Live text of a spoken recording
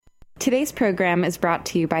Today's program is brought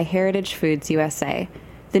to you by Heritage Foods USA,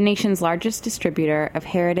 the nation's largest distributor of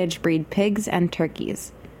heritage breed pigs and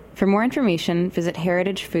turkeys. For more information, visit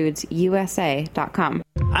heritagefoodsusa.com.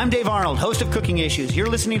 I'm Dave Arnold, host of Cooking Issues. You're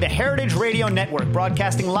listening to Heritage Radio Network,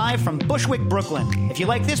 broadcasting live from Bushwick, Brooklyn. If you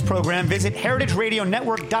like this program, visit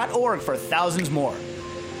heritageradionetwork.org for thousands more.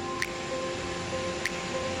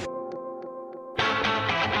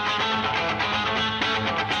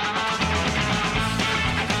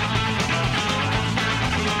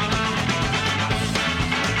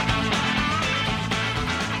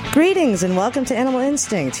 Greetings and welcome to Animal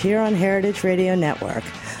Instinct here on Heritage Radio Network.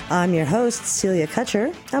 I'm your host, Celia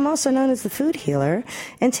Kutcher. I'm also known as the Food Healer,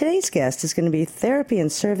 and today's guest is going to be therapy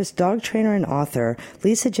and service dog trainer and author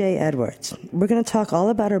Lisa J. Edwards. We're going to talk all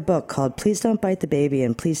about her book called Please Don't Bite the Baby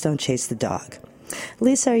and Please Don't Chase the Dog.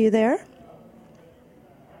 Lisa, are you there?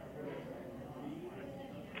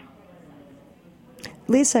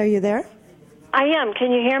 Lisa, are you there? I am.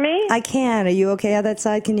 Can you hear me? I can. Are you okay on that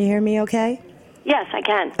side? Can you hear me okay? Yes, I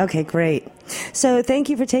can. Okay, great. So thank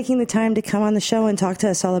you for taking the time to come on the show and talk to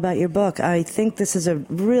us all about your book. I think this is a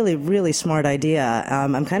really, really smart idea.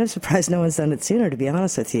 I'm kind of surprised no one's done it sooner, to be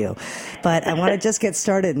honest with you. But I want to just get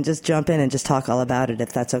started and just jump in and just talk all about it,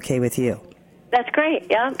 if that's okay with you. That's great,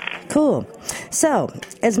 yeah. Cool. So,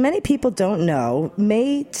 as many people don't know,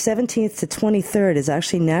 May 17th to 23rd is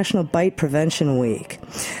actually National Bite Prevention Week.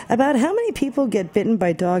 About how many people get bitten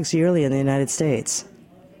by dogs yearly in the United States?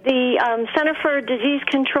 The Center for Disease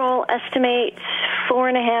Control estimates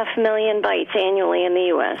 4.5 million bites annually in the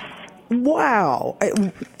U.S. Wow.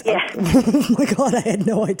 Yeah. Oh, my God, I had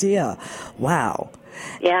no idea. Wow.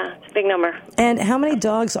 Yeah, it's a big number. And how many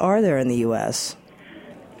dogs are there in the U.S.?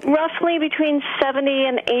 Roughly between 70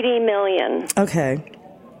 and 80 million. Okay.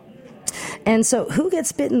 And so who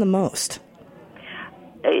gets bitten the most?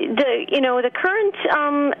 The current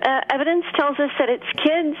evidence tells us that it's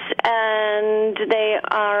kids, and they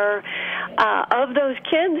are, of those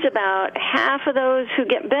kids, about half of those who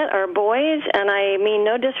get bit are boys, and I mean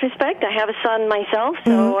no disrespect. I have a son myself,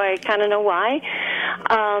 so I kind of know why.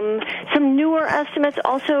 Some newer estimates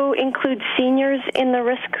also include seniors in the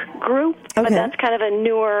risk group, but that's kind of a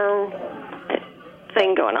newer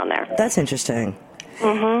thing going on there. That's interesting.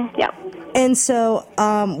 Mm-hmm, yeah. And so,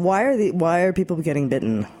 why are people getting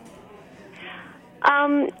bitten?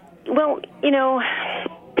 Well,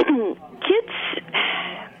 kids.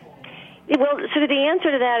 Well, sort of the answer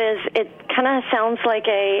to that is it kind of sounds like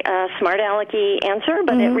a smart alecky answer,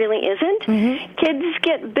 but it really isn't. Kids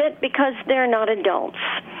get bit because they're not adults.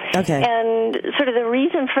 Okay. And sort of the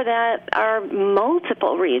reason for that are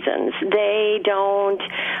multiple reasons. They don't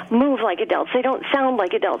move like adults. They don't sound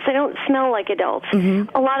like adults. They don't smell like adults.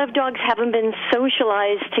 A lot of dogs haven't been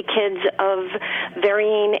socialized to kids of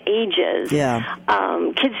varying ages. Yeah.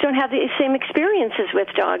 Kids don't have the same experiences with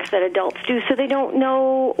dogs that adults do, so they don't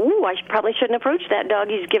know, I probably shouldn't approach that dog.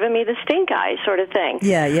 He's giving me the stink eye sort of thing.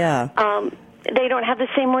 Yeah. They don't have the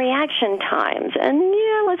same reaction times. And,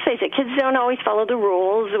 let's face it, kids don't always follow the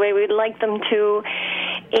rules the way we'd like them to.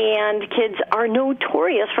 And kids are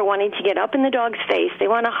notorious for wanting to get up in the dog's face. They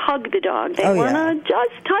want to hug the dog. They want to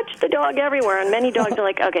just touch the dog everywhere. And many dogs are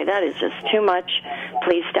like, okay, that is just too much.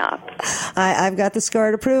 Please stop. I've got the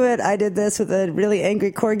scar to prove it. I did this with a really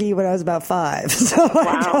angry corgi when I was about 5. So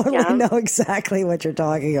I totally know exactly what you're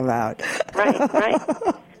talking about. Right.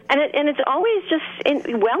 And it's always just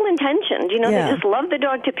well-intentioned. They just love the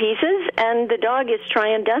dog to pieces, and the dog is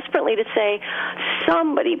trying desperately to say,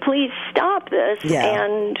 somebody please stop this,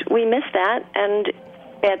 and we miss that, and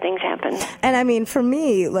bad things happen. And I mean, for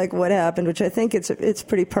me, like what happened, which I think it's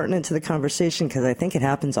pretty pertinent to the conversation because I think it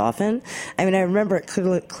happens often. I mean, I remember it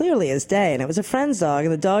clearly as day, and it was a friend's dog,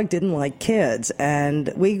 and the dog didn't like kids.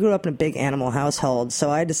 And we grew up in a big animal household,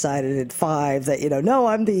 so I decided at 5 that, no,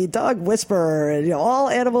 I'm the dog whisperer, and, all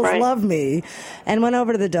animals love me. And went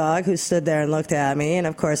over to the dog who stood there and looked at me, and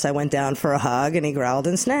of course I went down for a hug, and he growled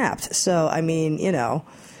and snapped. So, I mean,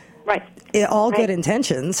 Right. All good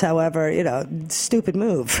intentions, however, stupid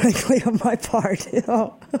move, frankly, on my part,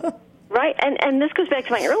 Right, and this goes back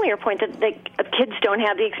to my earlier point that kids don't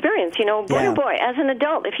have the experience. Boy, oh boy, as an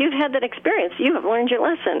adult, if you've had that experience, you have learned your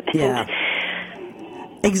lesson. Yeah.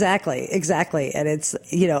 Exactly. And it's,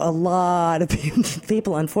 a lot of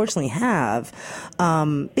people unfortunately have,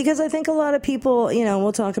 because I think a lot of people,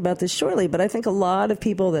 we'll talk about this shortly, but I think a lot of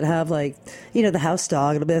people that have the house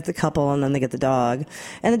dog, it'll be like the couple and then they get the dog,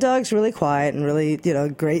 and the dog's really quiet and really,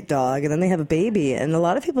 great dog, and then they have a baby, and a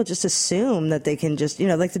lot of people just assume that they can just,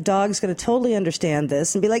 the dog's going to totally understand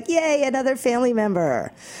this and be like, yay, another family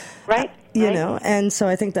member. Right. And so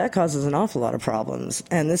I think that causes an awful lot of problems.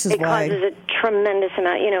 And this is why... It causes a tremendous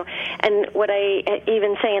amount, And what I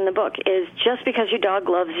even say in the book is just because your dog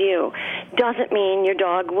loves you doesn't mean your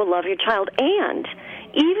dog will love your child. And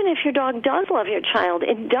even if your dog does love your child,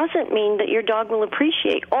 it doesn't mean that your dog will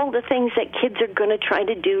appreciate all the things that kids are going to try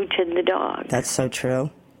to do to the dog. That's so true.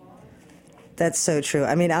 That's so true.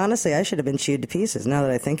 I mean, honestly, I should have been chewed to pieces now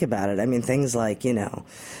that I think about it. I mean, things like,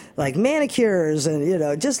 like manicures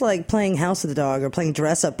and, just like playing house with the dog or playing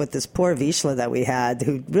dress up with this poor Vizsla that we had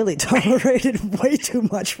who really tolerated way too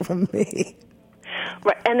much from me.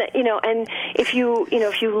 Right, and and if you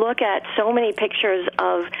look at so many pictures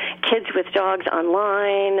of kids with dogs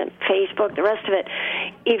online, Facebook, the rest of it,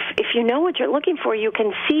 if you know what you're looking for, you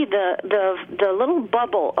can see the little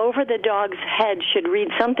bubble over the dog's head should read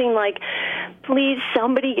something like, "Please,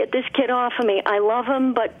 somebody get this kid off of me. I love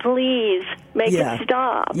him, but please make it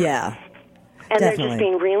stop." Yeah. And Definitely. They're just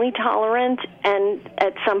being really tolerant, and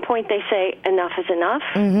at some point they say enough is enough.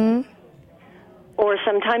 Mm-hmm. Or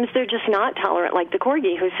sometimes they're just not tolerant, like the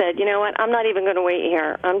Corgi who said, "You know what, I'm not even going to wait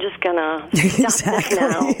here. I'm just going to stop this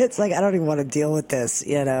now." It's like, I don't even want to deal with this,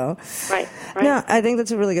 Right. No, I think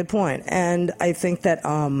that's a really good point. And I think that,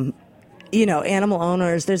 animal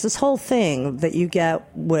owners, there's this whole thing that you get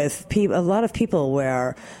with a lot of people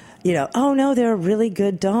where, oh no, they're a really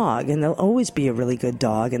good dog and they'll always be a really good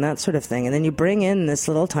dog and that sort of thing. And then you bring in this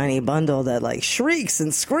little tiny bundle that like shrieks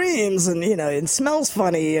and screams and, it smells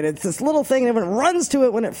funny and it's this little thing and everyone runs to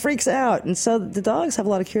it when it freaks out. And so the dogs have a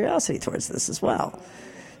lot of curiosity towards this as well.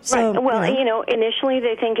 So, right. Well, initially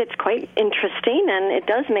they think it's quite interesting, and it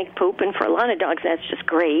does make poop, and for a lot of dogs that's just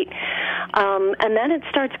great. And then it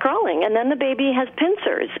starts crawling, and then the baby has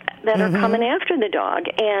pincers that are coming after the dog,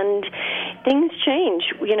 and things change.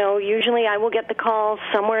 Usually I will get the call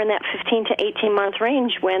somewhere in that 15 to 18-month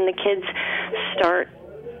range when the kids start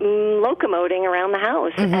locomoting around the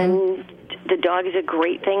house, and the dog is a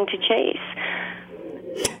great thing to chase.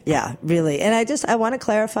 Yeah, really. And I want to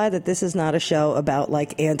clarify that this is not a show about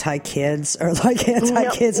like anti-kids or like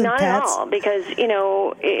anti-kids and pets. Not at all, because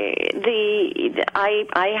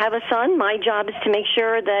I have a son. My job is to make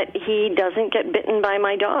sure that he doesn't get bitten by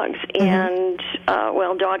my dogs. And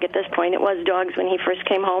dog at this point, it was dogs when he first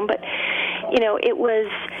came home, but it was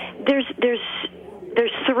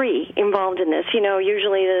there's three involved in this.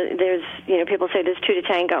 Usually there's, people say there's two to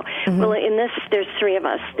tango. Well, in this, there's three of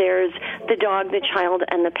us. There's the dog, the child,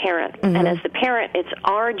 and the parent. And as the parent, it's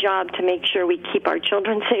our job to make sure we keep our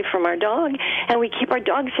children safe from our dog, and we keep our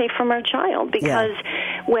dog safe from our child. Because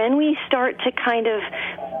when we start to kind of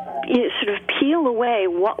sort of peel away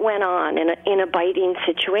what went on in a biting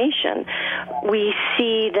situation, we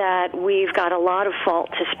see that we've got a lot of fault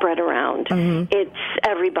to spread around. It's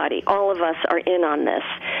everybody. All of us are in on this.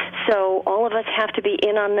 So all of us have to be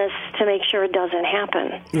in on this to make sure it doesn't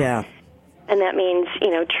happen. Yeah. And that means,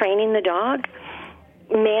 training the dog,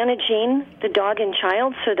 managing the dog and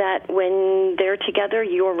child so that when they're together,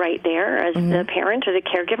 you're right there as the parent or the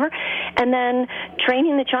caregiver, and then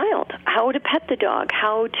training the child how to pet the dog,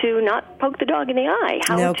 how to not poke the dog in the eye,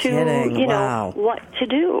 how to, what to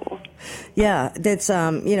do. Yeah, that's,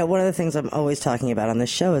 one of the things I'm always talking about on this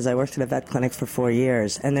show is I worked at a vet clinic for 4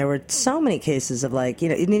 years, and there were so many cases of like,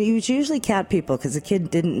 it was usually cat people because the kid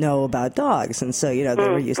didn't know about dogs, and so, they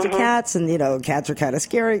were used to cats, and, cats are kind of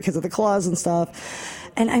scary because of the claws and stuff.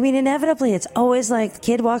 And I mean, inevitably, it's always like the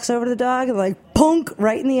kid walks over to the dog and like, punk,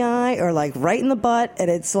 right in the eye or like right in the butt.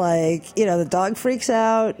 And it's like, the dog freaks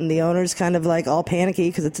out and the owner's kind of like all panicky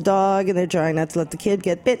because it's a dog and they're trying not to let the kid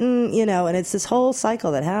get bitten, and it's this whole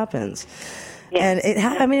cycle that happens. Yeah. And it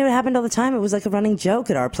happened all the time. It was like a running joke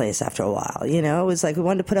at our place after a while, it was like we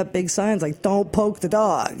wanted to put up big signs like, don't poke the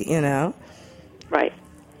dog, Right.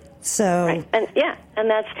 So. Right. And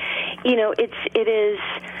that's, it is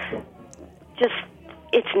just,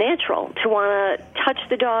 it's natural to want to touch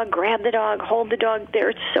the dog, grab the dog, hold the dog.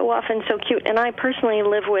 They're so often so cute. And I personally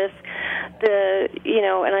live with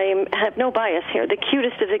and I have no bias here, the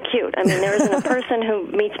cutest of the cute. I mean, there isn't a person who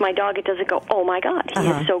meets my dog, it doesn't go, oh my God, he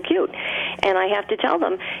is so cute. And I have to tell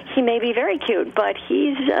them, he may be very cute, but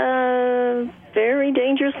he's a very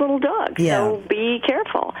dangerous little dog. Yeah. So be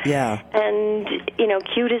careful. Yeah. And,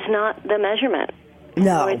 cute is not the measurement.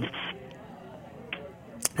 No.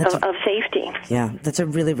 So it's of safety. Yeah, that's a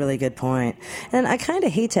really, really good point. And I kind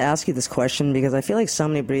of hate to ask you this question because I feel like so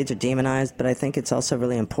many breeds are demonized, but I think it's also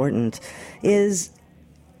really important.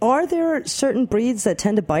 Are there certain breeds that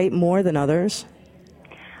tend to bite more than others?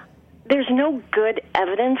 There's no good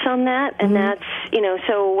evidence on that, and that's,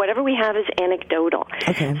 so whatever we have is anecdotal.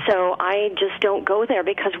 Okay. So I just don't go there,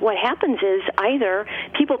 because what happens is either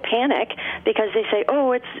people panic because they say,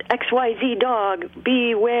 oh, it's XYZ dog,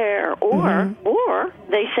 beware, or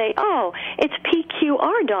they say, oh, it's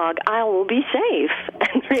PQR dog, I will be safe.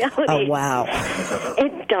 In reality, Oh, wow.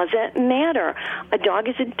 it doesn't matter. A dog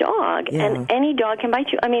is a dog, and any dog can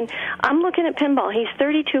bite you. I mean, I'm looking at Pinball. He's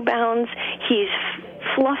 32 pounds. He's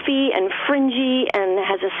fluffy and fringy and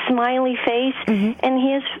has a smiley face, and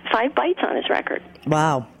he has 5 bites on his record.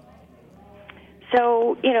 Wow.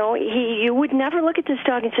 So, you would never look at this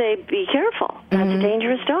dog and say, be careful, that's a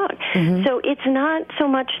dangerous dog. So it's not so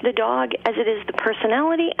much the dog as it is the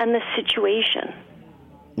personality and the situation.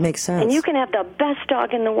 Makes sense. And you can have the best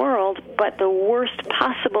dog in the world, but the worst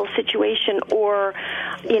possible situation, or,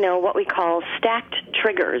 what we call stacked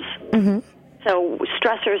triggers. So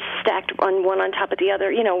stressors stacked on one on top of the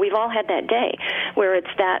other. We've all had that day where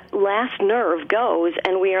it's that last nerve goes,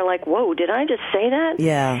 and we are like, whoa, did I just say that?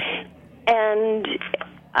 Yeah. And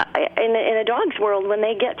in a dog's world, when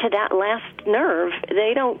they get to that last nerve,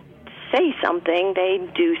 they don't say something, they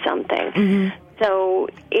do something. So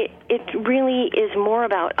it really is more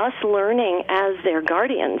about us learning as their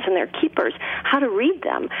guardians and their keepers how to read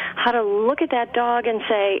them, how to look at that dog and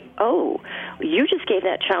say, oh, you just gave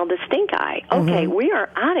that child the stink eye. Okay, we are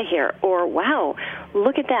out of here. Or, wow,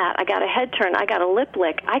 look at that. I got a head turn. I got a lip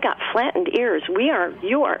lick. I got flattened ears.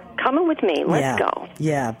 You are coming with me. Let's go.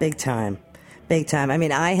 Yeah, big time. Big time. I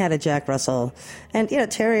mean, I had a Jack Russell, and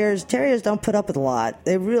terriers don't put up with a lot.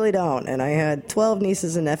 They really don't. And I had 12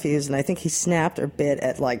 nieces and nephews, and I think he snapped or bit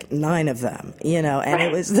at like 9 of them. And it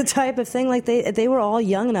was the type of thing, like they were all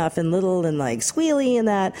young enough and little and like squealy and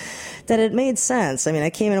that it made sense. I mean,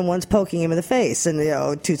 I came in once poking him in the face,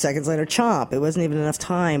 and 2 seconds later, chomp. It wasn't even enough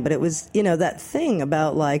time, but it was that thing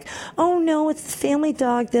about like, oh no, it's the family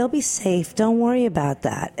dog. They'll be safe. Don't worry about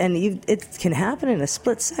that. And it can happen in a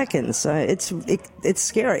split second. So it's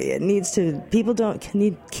scary. It needs to. People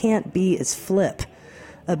can't be as flip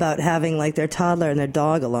about having like their toddler and their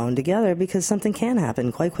dog alone together, because something can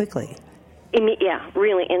happen quite quickly. Yeah,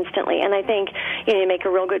 really instantly. And I think you make a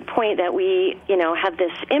real good point that we, have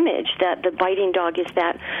this image that the biting dog is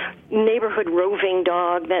that neighborhood roving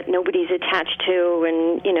dog that nobody's attached to,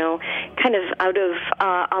 and kind of out of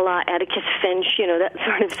a la Atticus Finch, that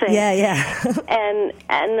sort of thing. Yeah.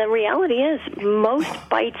 and the reality is, most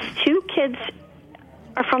bites to kids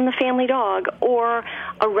are from the family dog or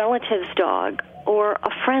a relative's dog or a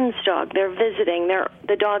friend's dog. They're visiting.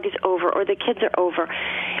 The dog is over, or the kids are over.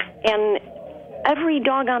 And every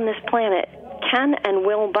dog on this planet can and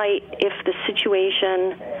will bite if the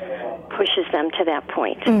situation pushes them to that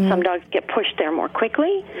point. Some dogs get pushed there more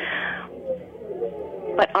quickly,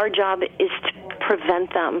 but our job is to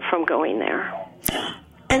prevent them from going there.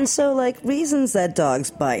 And so, like, reasons that dogs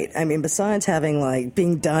bite, I mean, besides having, like,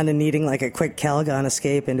 being done and needing, like, a quick Calgon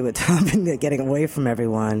escape into a tub and getting away from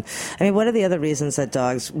everyone, I mean, what are the other reasons that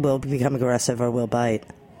dogs will become aggressive or will bite?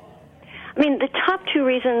 I mean, the top 2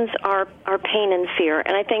 reasons are pain and fear,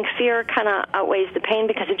 and I think fear kind of outweighs the pain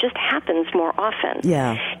because it just happens more often.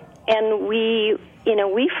 Yeah. And we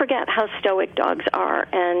forget how stoic dogs are.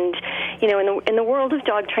 And, in the world of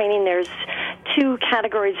dog training, there's 2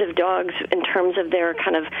 categories of dogs in terms of their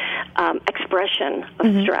kind of expression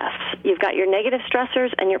of stress. You've got your negative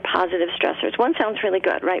stressors and your positive stressors. One sounds really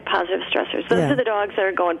good, right? Positive stressors. Those are the dogs that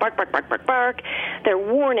are going bark, bark, bark, bark, bark. They're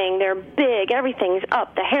warning. They're big. Everything's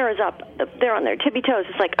up. The hair is up. They're on their tippy toes.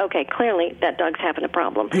 It's like, okay, clearly that dog's having a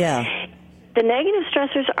problem. Yeah. The negative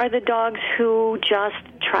stressors are the dogs who just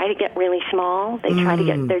try to get really small. They try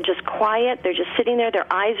to they're just quiet. They're just sitting there.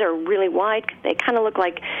 Their eyes are really wide. They kind of look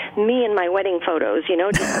like me in my wedding photos,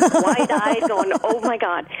 just wide-eyed going, oh, my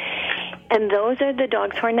God. And those are the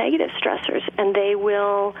dogs who are negative stressors, and they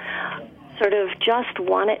will sort of just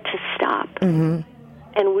want it to stop.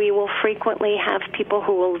 And we will frequently have people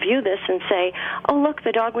who will view this and say, oh, look,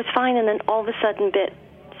 the dog was fine, and then all of a sudden bit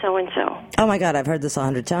so-and-so. Oh, my God, I've heard this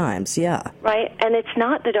 100 times, yeah. Right, and it's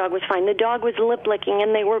not the dog was fine. The dog was lip-licking,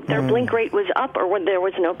 and their blink rate was up, or there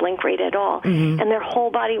was no blink rate at all. And their whole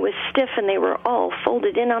body was stiff, and they were all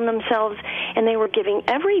folded in on themselves, and they were giving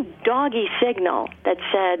every doggy signal that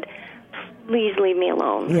said, please leave me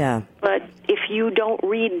alone. Yeah. But if you don't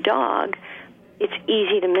read dog, it's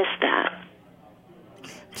easy to miss that.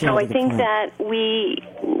 So I think that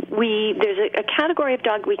there's a category of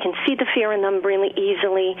dog we can see the fear in them really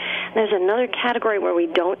easily. And there's another category where we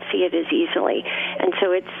don't see it as easily. And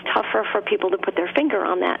so it's tougher for people to put their finger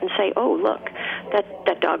on that and say, oh, look,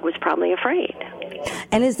 that dog was probably afraid.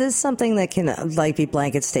 And is this something that can be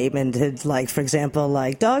blanket statement? Like, for example,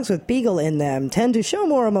 like dogs with beagle in them tend to show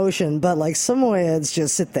more emotion, but like Samoyeds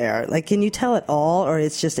just sit there. Like, can you tell it all, or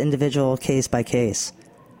it's just individual case by case?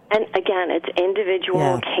 And again, it's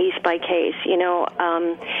individual, case by case.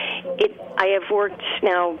 I have worked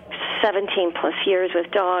now 17 plus years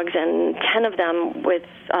with dogs, and 10 of them with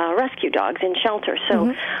rescue dogs in shelter.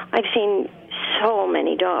 So I've seen so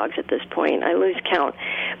many dogs at this point. I lose count.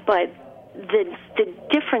 But the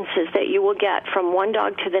differences that you will get from one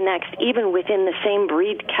dog to the next, even within the same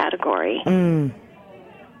breed category,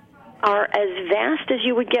 are as vast as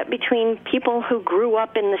you would get between people who grew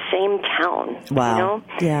up in the same town. Wow. You know?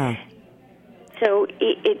 Yeah. So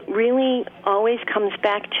it really always comes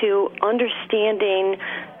back to understanding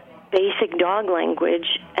basic dog language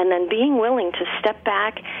and then being willing to step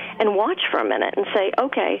back and watch for a minute and say,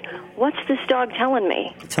 okay, what's this dog telling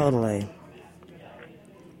me? Totally.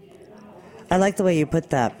 I like the way you put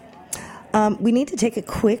that. We need to take a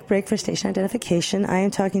quick break for station identification. I am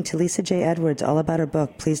talking to Lisa J. Edwards all about her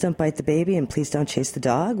book, Please Don't Bite the Baby and Please Don't Chase the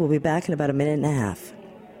Dog. We'll be back in about a minute and a half.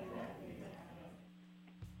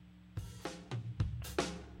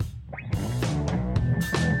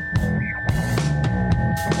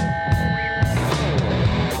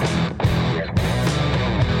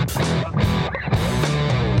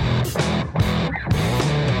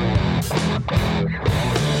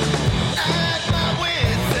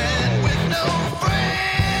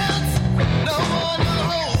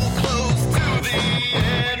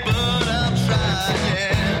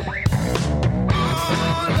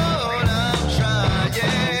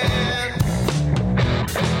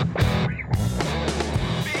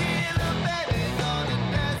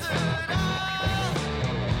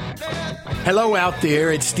 Hello out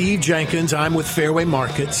there, it's Steve Jenkins. I'm with Fairway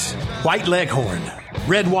Markets. White Leghorn,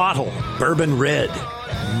 Red Wattle, Bourbon Red,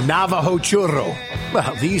 Navajo Churro.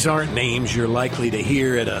 Well, these aren't names you're likely to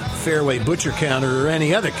hear at a Fairway butcher counter or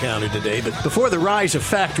any other counter today, but before the rise of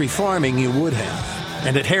factory farming, you would have.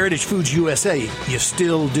 And at Heritage Foods USA, you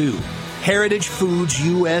still do. Heritage Foods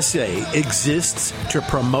USA exists to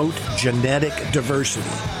promote genetic diversity,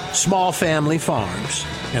 small family farms,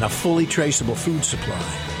 and a fully traceable food supply.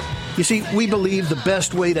 You see, we believe the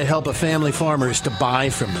best way to help a family farmer is to buy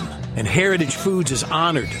from them. And Heritage Foods is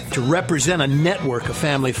honored to represent a network of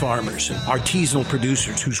family farmers and artisanal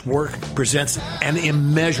producers whose work presents an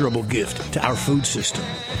immeasurable gift to our food system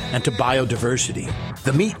and to biodiversity.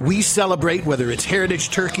 The meat we celebrate, whether it's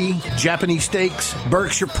heritage turkey, Japanese steaks,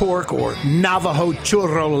 Berkshire pork, or Navajo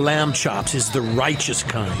churro lamb chops, is the righteous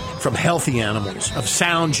kind from healthy animals of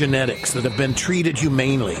sound genetics that have been treated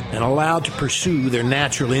humanely and allowed to pursue their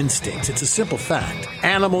natural instincts. It's a simple fact.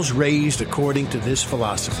 Animals raised according to this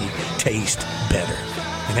philosophy taste better.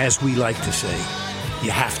 And as we like to say,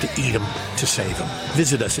 you have to eat them to save them.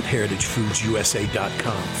 Visit us at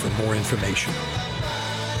heritagefoodsusa.com for more information.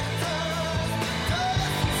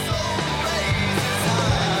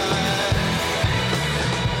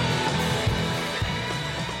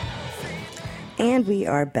 And we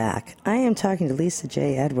are back. I am talking to Lisa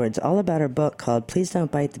J. Edwards all about her book called Please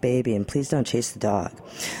Don't Bite the Baby and Please Don't Chase the Dog.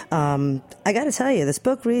 I got to tell you, this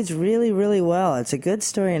book reads really, really well. It's a good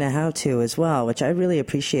story and a how-to as well, which I really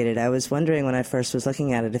appreciated. I was wondering when I first was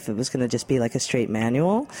looking at it if it was going to just be like a straight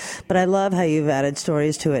manual. But I love how you've added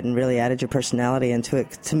stories to it and really added your personality into it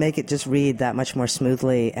to make it just read that much more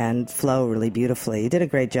smoothly and flow really beautifully. You did a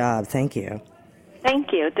great job. Thank you.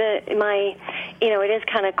 Thank you. It is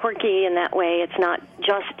kind of quirky in that way. It's not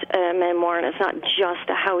just a memoir and it's not just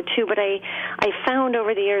a how-to, but I found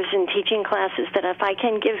over the years in teaching classes that if I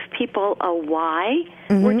can give people a why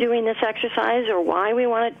we're doing this exercise or why we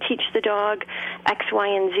want to teach the dog X, Y,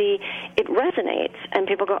 and Z, it resonates. And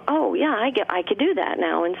people go, oh, yeah, I could do that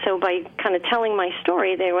now. And so by kind of telling my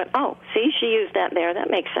story, they went, oh, see, she used that there. That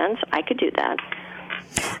makes sense. I could do that.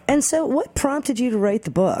 And so what prompted you to write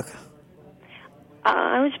the book?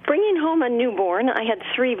 I was bringing home a newborn. I had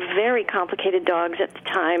 3 very complicated dogs at the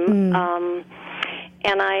time,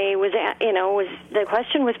 and I was, the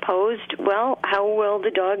question was posed, well, how will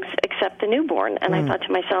the dogs accept the newborn? And I thought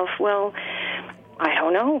to myself, well, I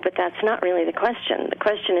don't know, but that's not really the question. The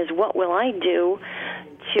question is, what will I do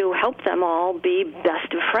to help them all be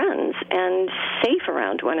best of friends and safe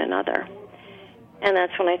around one another? And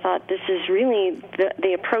that's when I thought this is really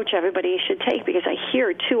the approach everybody should take, because I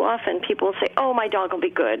hear too often people say, oh, my dog will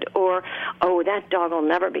be good, or, oh, that dog will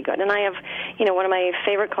never be good. And I have, one of my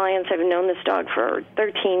favorite clients, I've known this dog for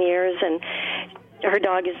 13 years, and her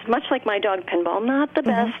dog is much like my dog, Pinball, not the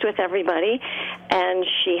best with everybody, and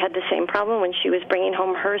she had the same problem when she was bringing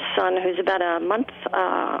home her son, who's about a month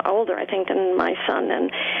older, I think, than my son,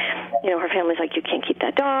 and, her family's like, you can't keep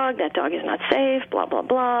that dog is not safe, blah, blah,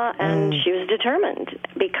 blah, and she was determined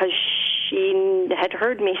because she had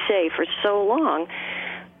heard me say for so long,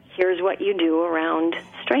 here's what you do around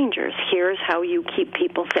strangers, here's how you keep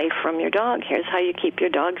people safe from your dog, here's how you keep your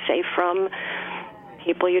dog safe from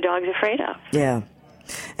people your dog's afraid of. Yeah.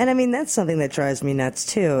 And I mean, that's something that drives me nuts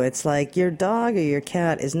too. It's like your dog or your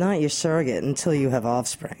cat is not your surrogate until you have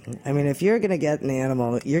offspring. I mean, if you're going to get an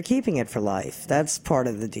animal, you're keeping it for life. That's part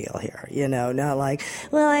of the deal here. Not like,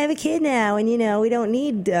 well, I have a kid now and, we don't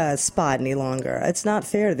need Spot any longer. It's not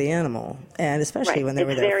fair to the animal. And especially when they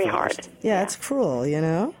were there very first. hard. Yeah, it's cruel,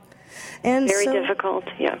 And very difficult,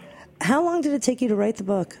 yeah. How long did it take you to write the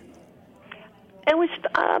book? It was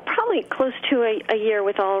probably close to a year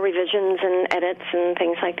with all revisions and edits and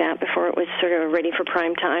things like that before it was sort of ready for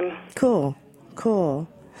prime time. Cool.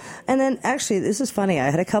 And then, actually, this is funny. I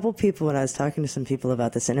had a couple people when I was talking to some people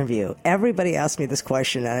about this interview. Everybody asked me this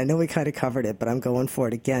question, and I know we kind of covered it, but I'm going for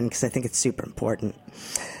it again because I think it's super important.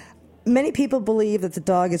 Many people believe that the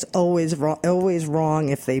dog is always wrong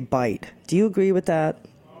if they bite. Do you agree with that?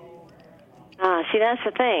 See, that's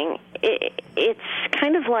the thing. It's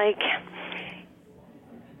kind of like,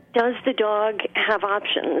 does the dog have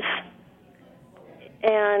options?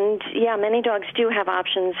 And, yeah, many dogs do have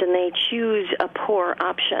options, and they choose a poor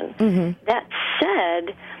option. Mm-hmm. That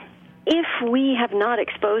said, if we have not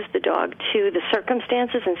exposed the dog to the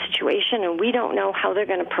circumstances and situation, and we don't know how they're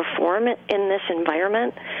going to perform in this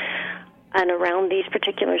environment and around these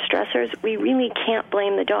particular stressors, we really can't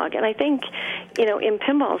blame the dog. And I think, in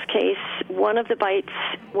Pinball's case, one of the bites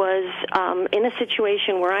was in a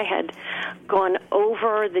situation where I had gone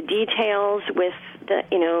over the details with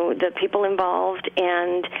the people involved,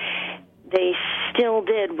 and they still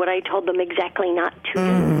did what I told them exactly not to do.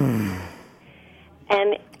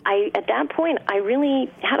 And at that point, I really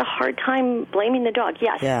had a hard time blaming the dog.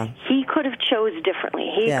 Yes, he could have chose differently.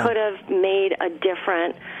 He could have made a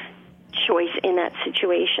different choice in that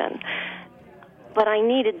situation. But I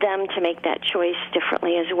needed them to make that choice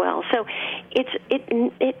differently as well. So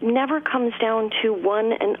it never comes down to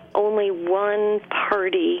one and only one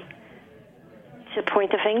party to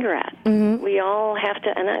point the finger at. Mm-hmm. We all have to,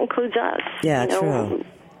 and that includes us. Yeah, true.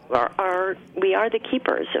 We are the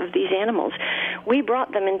keepers of these animals. We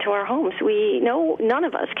brought them into our homes. We know none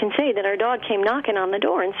of us can say that our dog came knocking on the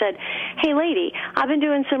door and said, hey, lady, I've been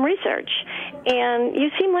doing some research, and you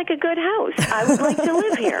seem like a good house. I would like to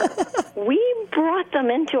live here. We brought them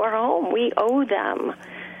into our home. We owe them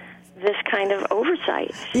this kind of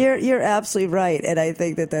oversight. You're absolutely right, and I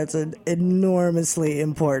think that that's an enormously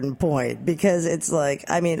important point, because it's like,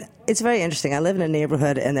 I mean, it's very interesting. I live in a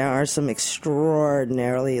neighborhood, and there are some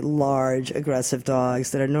extraordinarily large, aggressive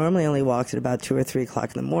dogs that are normally only walked at about 2 or 3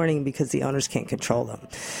 o'clock in the morning because the owners can't control them.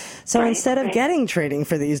 So instead of getting training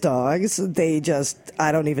for these dogs, they just,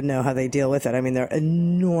 I don't even know how they deal with it. I mean, they're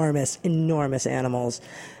enormous, enormous animals.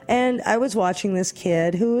 And I was watching this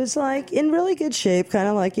kid who was like in really good shape, kind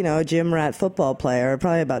of like, a gym rat football player,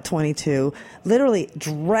 probably about 22, literally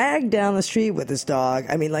dragged down the street with this dog.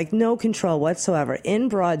 I mean, like no control whatsoever in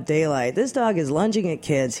broad daylight. This dog is lunging at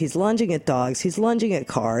kids. He's lunging at dogs. He's lunging at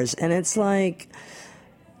cars. And it's like,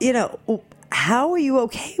 how are you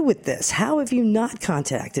okay with this? How have you not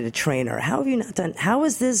contacted a trainer? How have you not done? How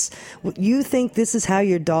is this? You think this is how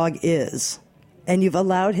your dog is, and you've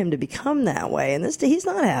allowed him to become that way. And he's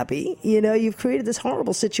not happy. You've created this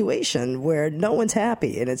horrible situation where no one's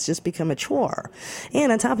happy, and it's just become a chore.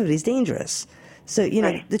 And on top of it, he's dangerous. So,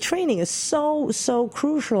 the training is so, so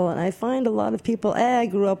crucial. And I find a lot of people, I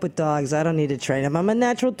grew up with dogs. I don't need to train them. I'm a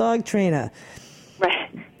natural dog trainer. Right.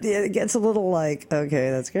 It gets a little like, okay,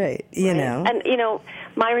 that's great, know. And,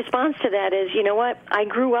 my response to that is, you know what? I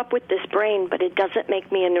grew up with this brain, but it doesn't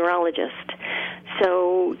make me a neurologist.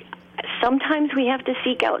 So sometimes we have to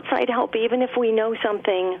seek outside help, even if we know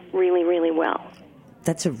something really, really well.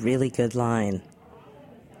 That's a really good line.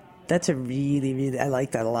 That's a really, really, I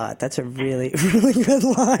like that a lot. That's a really, really good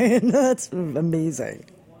line. That's amazing.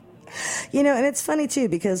 And it's funny, too,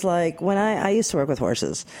 because, like, when I used to work with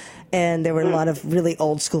horses, and there were a lot of really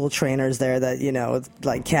old-school trainers there that,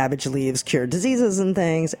 like cabbage leaves cure diseases and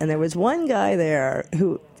things, and there was one guy there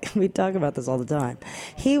who, we talk about this all the time,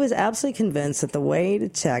 he was absolutely convinced that the way to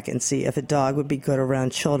check and see if a dog would be good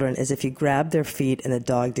around children is if you grabbed their feet and the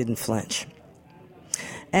dog didn't flinch.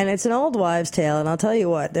 And it's an old wives' tale, and I'll tell you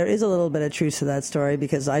what, there is a little bit of truth to that story,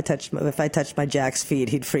 because if I touched my Jack's feet,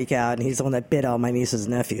 he'd freak out, and he's the one that bit all my nieces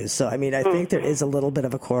and nephews. So, I mean, I think there is a little bit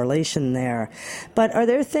of a correlation there. But are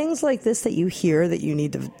there things like this that you hear that you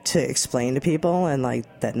need to explain to people, and like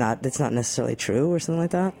that's not necessarily true or something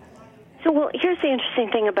like that? So, well, here's the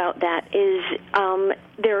interesting thing about that is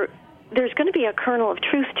there's going to be a kernel of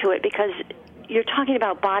truth to it, because you're talking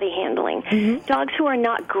about body handling. Mm-hmm. Dogs who are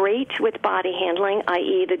not great with body handling,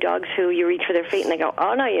 i.e. the dogs who you reach for their feet and they go,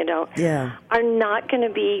 oh, no, you don't, are not going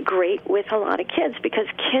to be great with a lot of kids, because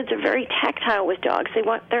kids are very tactile with dogs. They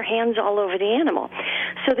want their hands all over the animal.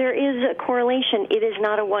 So there is a correlation. It is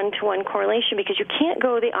not a one-to-one correlation, because you can't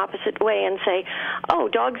go the opposite way and say, oh,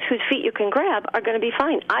 dogs whose feet you can grab are going to be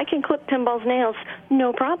fine. I can clip Pinball's nails,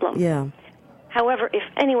 no problem. Yeah. However, if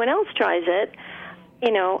anyone else tries it,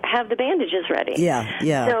 have the bandages ready.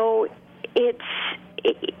 Yeah. So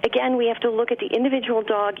again, we have to look at the individual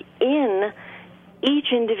dog in each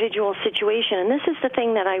individual situation. And this is the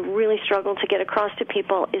thing that I really struggle to get across to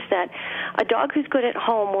people, is that a dog who's good at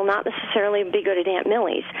home will not necessarily be good at Aunt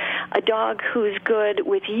Millie's. A dog who's good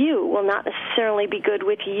with you will not necessarily be good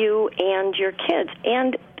with you and your kids.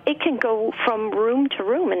 And it can go from room to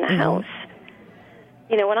room in the house.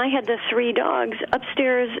 When I had the 3 dogs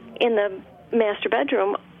upstairs in the master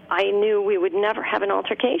bedroom, I knew we would never have an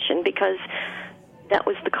altercation, because that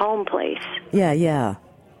was the calm place. Yeah.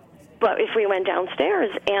 But if we went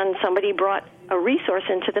downstairs and somebody brought a resource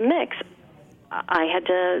into the mix, I had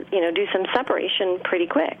to, do some separation pretty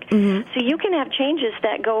quick. Mm-hmm. So you can have changes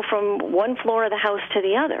that go from one floor of the house to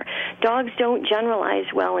the other. Dogs don't generalize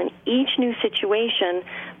well, and each new situation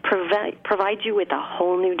provides you with a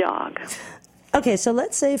whole new dog. Okay, so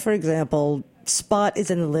let's say, for example, Spot is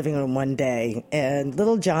in the living room one day, and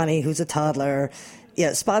little Johnny, who's a toddler,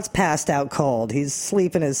 Spot's passed out cold. He's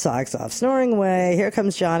sleeping his socks off, snoring away. Here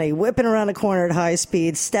comes Johnny, whipping around a corner at high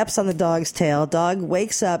speed, steps on the dog's tail. Dog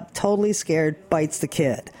wakes up, totally scared, bites the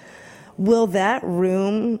kid. Will that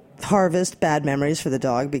room harvest bad memories for the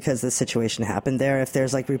dog because the situation happened there, if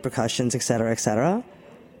there's like repercussions, et cetera, et cetera?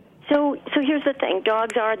 So here's the thing.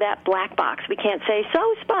 Dogs are that black box. We can't say,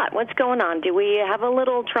 so, Spot, what's going on? Do we have a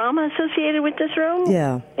little trauma associated with this room?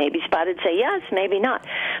 Yeah. Maybe Spot would say yes, maybe not.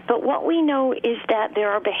 But what we know is that there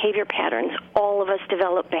are behavior patterns. All of us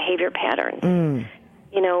develop behavior patterns.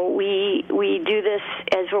 We do this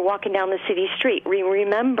as we're walking down the city street. We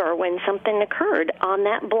remember when something occurred on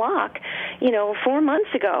that block, 4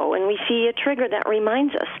 months ago, and we see a trigger that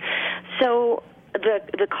reminds us. So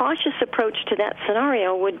the cautious approach to that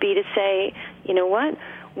scenario would be to say, you know what,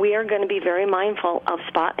 we are going to be very mindful of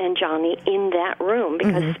Spot and Johnny in that room,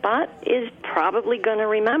 because Spot is probably going to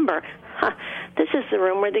remember, this is the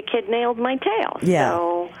room where the kid nailed my tail. Yeah.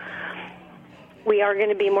 So we are going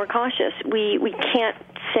to be more cautious. We can't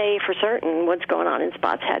say for certain what's going on in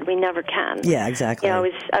Spot's head. We never can. Yeah, exactly. I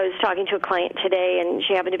was talking to a client today, and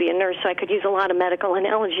she happened to be a nurse, so I could use a lot of medical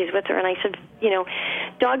analogies with her. And I said,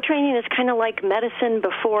 dog training is kind of like medicine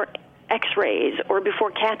before X-rays or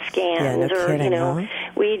before CAT scans,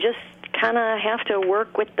 we just kind of have to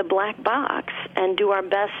work with the black box and do our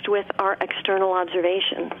best with our external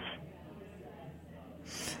observations.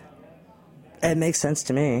 It makes sense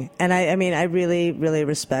to me. And I mean, I really, really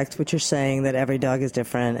respect what you're saying, that every dog is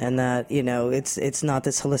different, and that, it's not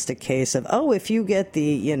this holistic case of, if you get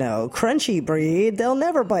the, crunchy breed, they'll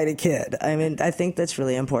never bite a kid. I mean, I think that's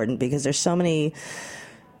really important, because there's so many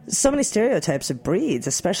stereotypes of breeds,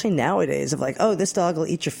 especially nowadays, of like, this dog will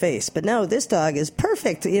eat your face. But no, this dog is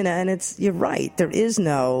perfect, and you're right. There is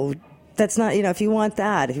no... That's not, if you want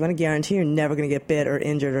to guarantee you're never going to get bit or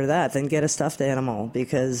injured or that, then get a stuffed animal,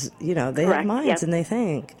 because, they have minds and they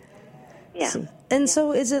think. Yeah.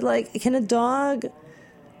 So is it like, can a dog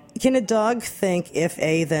think if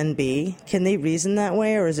A, then B? Can they reason that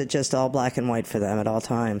way, or is it just all black and white for them at all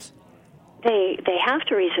times? They have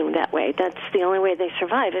to reason that way. That's the only way they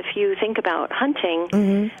survive. If you think about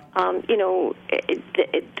hunting,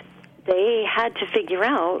 they had to figure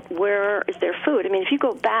out where is their food. I mean, if you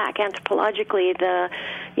go back anthropologically, the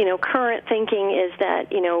current thinking is that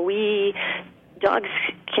dogs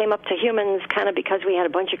came up to humans kind of because we had a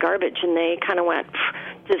bunch of garbage, and they kind of went,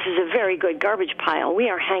 this is a very good garbage pile. We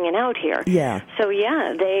are hanging out here. Yeah. So,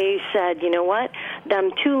 they said, you know what, them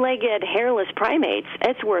two-legged, hairless primates,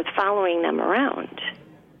 it's worth following them around.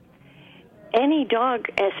 Any dog,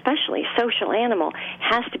 especially social animal,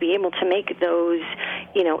 has to be able to make those,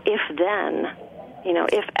 if-then,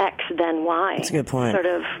 if X, then Y. That's a good point. Sort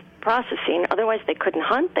of processing. Otherwise, they couldn't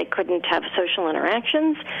hunt. They couldn't have social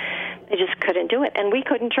interactions. They just couldn't do it, and we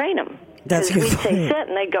couldn't train them. That's a good we'd say point. sit,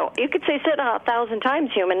 and they'd go, you could say sit 1,000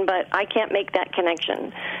 times, human, but I can't make that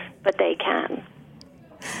connection. But they can.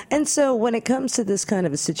 And so, when it comes to this kind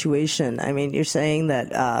of a situation, I mean, you're saying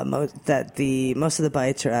that most of the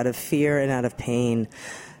bites are out of fear and out of pain.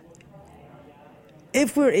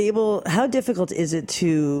 If we're able, how difficult is it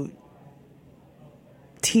to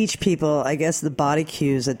teach people, I guess, the body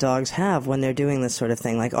cues that dogs have when they're doing this sort of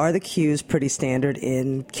thing? Like, are the cues pretty standard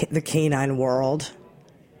in the canine world?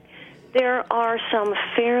 There are some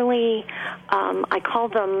fairly, I call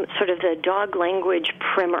them sort of the dog language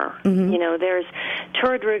primer. Mm-hmm. You know, there's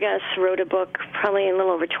Torrid Rugas wrote a book probably a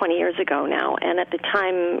little over 20 years ago now, and at the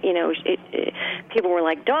time, you know, people were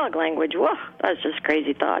like, dog language, whoa, that's just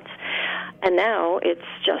crazy thoughts. And now it's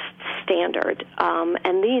just standard.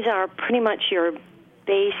 And these are pretty much your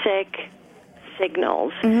basic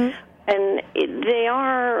signals. Mm-hmm. And they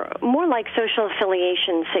are more like social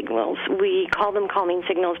affiliation signals. We call them calming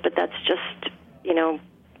signals, but that's just, you know,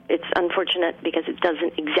 it's unfortunate because it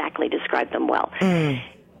doesn't exactly describe them well. Mm.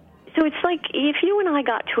 So it's like if you and I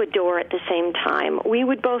got to a door at the same time, we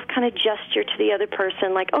would both kind of gesture to the other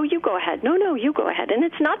person like, oh, you go ahead. No, you go ahead. And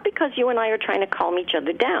it's not because you and I are trying to calm each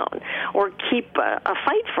other down or keep a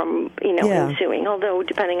fight from, you know, ensuing, although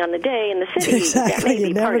depending on the day and the city, exactly. that may be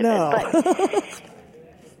you never part know. of it.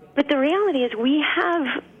 But the reality is we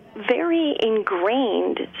have very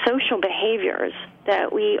ingrained social behaviors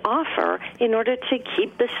that we offer in order to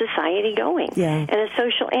keep the society going. Yeah. And as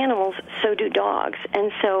social animals, so do dogs.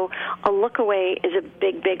 And so a look away is a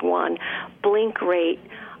big, big one. Blink rate,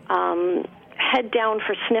 head down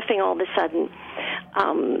for sniffing all of a sudden.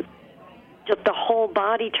 The whole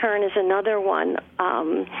body turn is another one.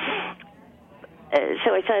 So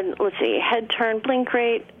I said, let's see, head turn, blink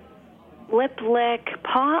rate, lip lick,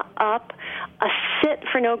 paw up, a sit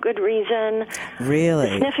for no good reason,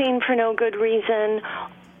 really, sniffing for no good reason.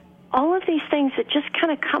 All of these things that just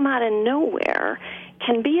kind of come out of nowhere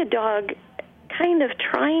can be a dog kind of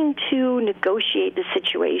trying to negotiate the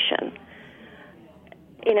situation.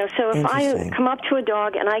 You know, so if I come up to a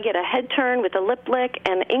dog and I get a head turn with a lip lick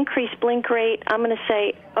and increased blink rate, I'm going to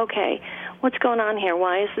say, okay, what's going on here?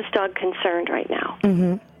 Why is this dog concerned right now?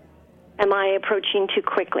 Mm-hmm. Am I approaching too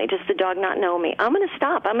quickly? Does the dog not know me? I'm going to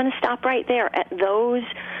stop. I'm going to stop right there at those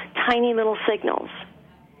tiny little signals.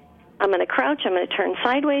 I'm going to crouch, I'm going to turn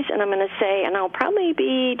sideways, and I'm going to say, and I'll probably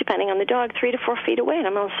be, depending on the dog, 3 to 4 feet away, and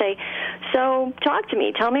I'm going to say, so talk to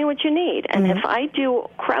me, tell me what you need. And if I do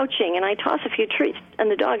crouching and I toss a few treats and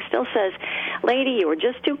the dog still says, lady, you were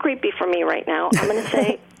just too creepy for me right now, I'm going to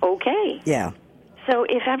say, okay. Yeah. So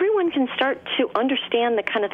if everyone can start to understand the kind of